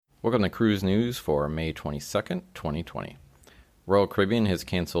Welcome to Cruise News for May 22nd, 2020. Royal Caribbean has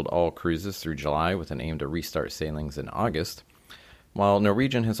canceled all cruises through July with an aim to restart sailings in August, while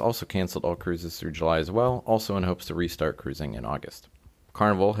Norwegian has also canceled all cruises through July as well, also in hopes to restart cruising in August.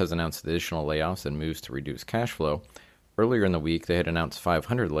 Carnival has announced additional layoffs and moves to reduce cash flow. Earlier in the week, they had announced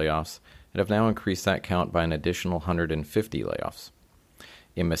 500 layoffs and have now increased that count by an additional 150 layoffs.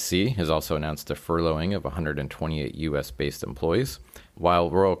 MSC has also announced a furloughing of 128 U.S.-based employees, while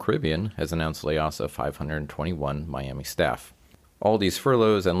Royal Caribbean has announced layoffs of 521 Miami staff. All these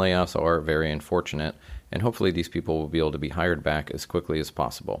furloughs and layoffs are very unfortunate, and hopefully these people will be able to be hired back as quickly as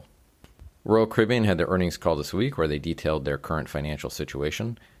possible. Royal Caribbean had their earnings call this week where they detailed their current financial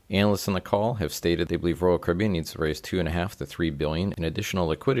situation. Analysts on the call have stated they believe Royal Caribbean needs to raise $2.5 to $3 billion in additional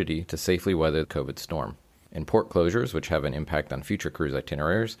liquidity to safely weather the COVID storm. In port closures, which have an impact on future cruise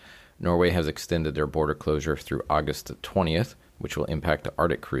itineraries, Norway has extended their border closure through August 20th, which will impact the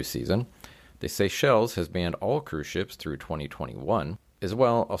Arctic cruise season. The Seychelles has banned all cruise ships through 2021. As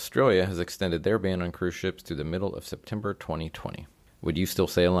well, Australia has extended their ban on cruise ships through the middle of September 2020. Would you still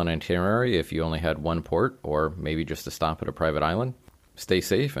sail on an itinerary if you only had one port, or maybe just a stop at a private island? Stay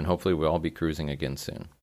safe, and hopefully we'll all be cruising again soon.